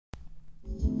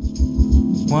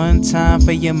One time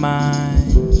for your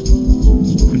mind.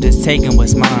 I'm just taking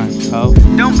what's mine, oh.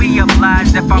 Don't be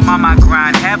obliged if I'm on my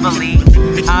grind heavily.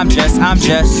 I'm just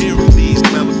These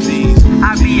melodies.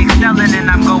 I be excelling and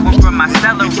I'm going for my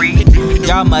celery.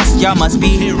 Y'all must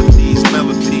be These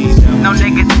melodies. no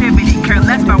negativity, care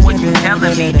less about what you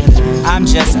telling me. I'm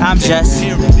just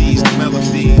These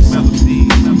melodies.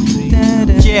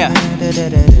 yeah.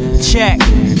 Check.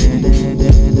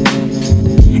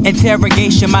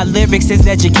 Interrogation, my lyrics is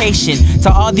education.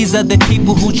 To all these other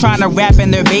people who tryna rap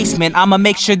in their basement, I'ma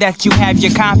make sure that you have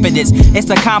your confidence. It's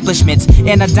accomplishments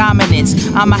and a dominance.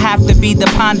 I'ma have to be the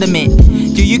condiment.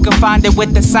 You can find it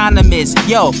with the synonyms.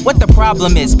 Yo, what the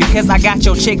problem is? Because I got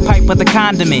your chick pipe with the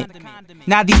condiment.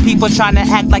 Now these people tryna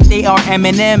act like they are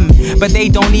Eminem, but they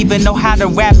don't even know how to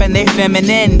rap and they're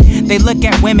feminine. They look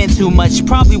at women too much,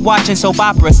 probably watching soap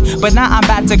operas. But now I'm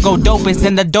about to go dopest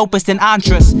and the dopest in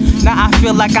entras. Now I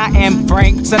feel like I am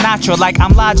Frank Sinatra, like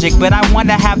I'm Logic, but I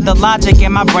wanna have the logic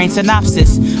in my brain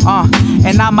synopsis.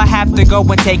 And I'ma have to go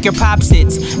and take your pop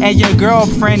sits. And your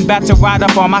girlfriend about to ride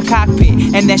up on my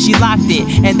cockpit. And then she locked it,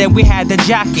 and then we had the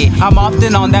jacket. I'm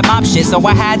often on that mop shit, so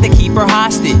I had to keep her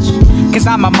hostage. Cause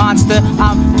I'm a monster,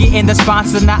 I'm getting the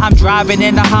sponsor. Now I'm driving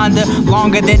in a Honda,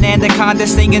 longer than Anaconda,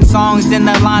 singing songs in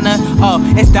Atlanta. Oh,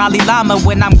 it's Dalai Lama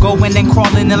when I'm going and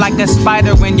crawling in like a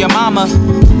spider in your mama.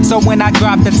 So when I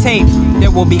drop the tape,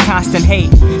 there will be constant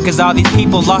hate. Cause all these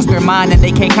people lost their mind and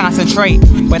they can't concentrate.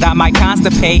 But I might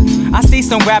constipate. I see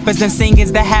some rappers and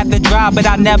singers that have the drive, but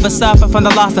I never suffer from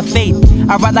the loss of faith.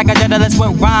 I write like a journalist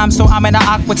with rhymes, so I'm in an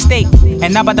awkward state.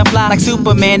 And I'm about to fly like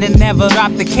Superman and never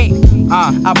drop the cape.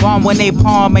 I bomb when they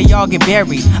palm and y'all get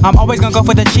buried. I'm always gonna go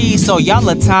for the cheese, so y'all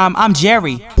a time, I'm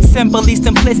Jerry. Simply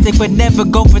simplistic, but never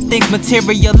go for things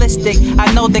materialistic.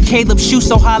 I know that Caleb's shoe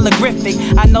so holographic.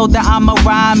 I know that I'm a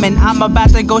rhyme and I'm about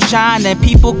to go shine. And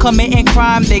people committing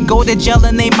crime, they go to jail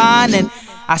and they mine. And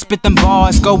I spit them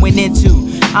bars going into.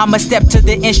 I'ma step to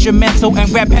the instrumental and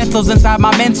rap pencils inside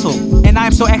my mental. And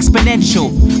I'm so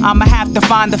exponential, I'ma have to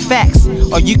find the facts.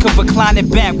 Or you can recline it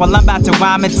back while I'm about to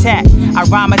rhyme attack. I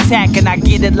rhyme attack and I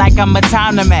get it like I'm a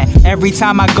timer. Every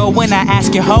time I go in, I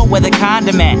ask your hoe where the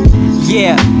condom at.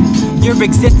 Yeah, your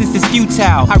existence is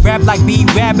futile. I rap like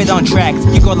B-Rabbit on tracks.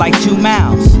 You go like 2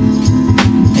 miles.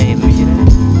 Hey, let me get that.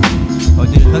 Oh,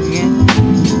 did it hook again?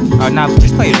 Oh, nah,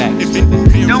 just play it back.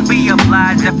 Don't be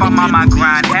obliged if I'm on my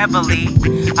grind heavily.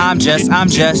 I'm just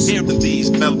These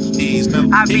melodies.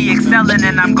 I be excelling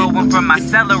and I'm going for my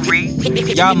celery.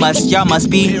 Y'all must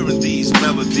be These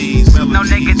melodies. no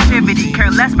negativity,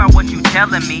 care less about what you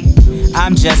telling me.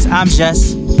 I'm just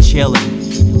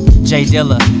chillin'. J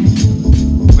Dilla,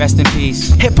 rest in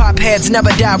peace. Hip-hop heads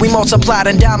never die, we multiply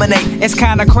and dominate. It's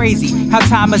kinda crazy how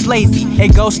time is lazy.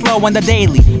 It goes slow on the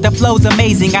daily. The flow's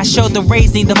amazing. I show the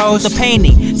raising, the pose of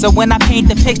painting. So when I paint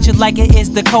the picture like it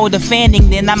is the code of Fanning,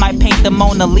 then I might paint the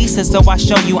Mona Lisa. So I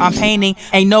show you I'm painting.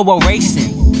 Ain't no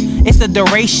erasing. It's the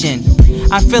duration.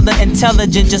 I'm feeling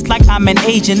intelligent just like I'm an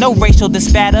Asian. No racial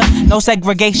dispatter, no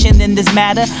segregation in this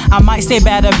matter. I might say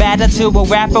batter to a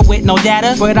rapper with no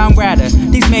data, but I'm rather.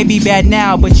 These may be bad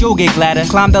now, but you'll get gladder.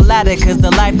 Climb the ladder, cause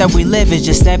the life that we live is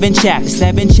just 7 chapters.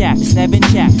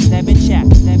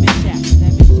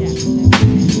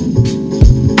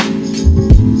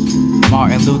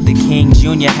 Martin Luther King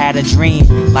Jr. had a dream.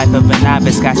 Life of a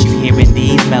novice got you hearing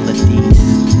these melodies.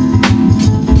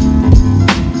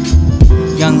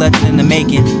 Young legend in the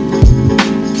making.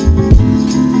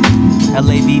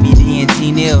 LAVVD and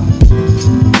T Neil.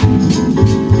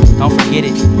 Don't forget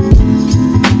it.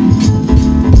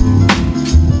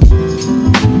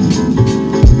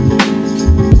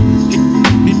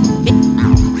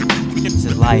 This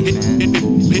is life, man.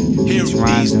 It's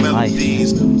rhymes in life.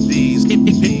 These melodies.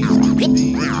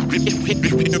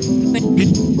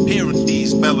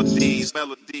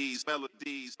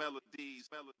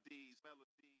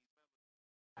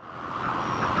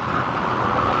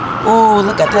 Ooh,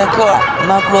 look at that car.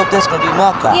 When I grow up, that's gonna be my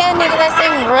car. Yeah, nigga, that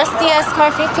same rusty ass car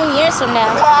 15 years from now.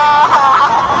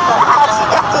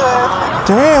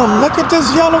 Damn, look at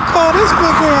this yellow car this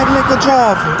big ass nigga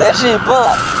driving. That shit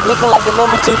bug. Looking like a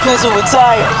number 2 pencil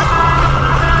retired.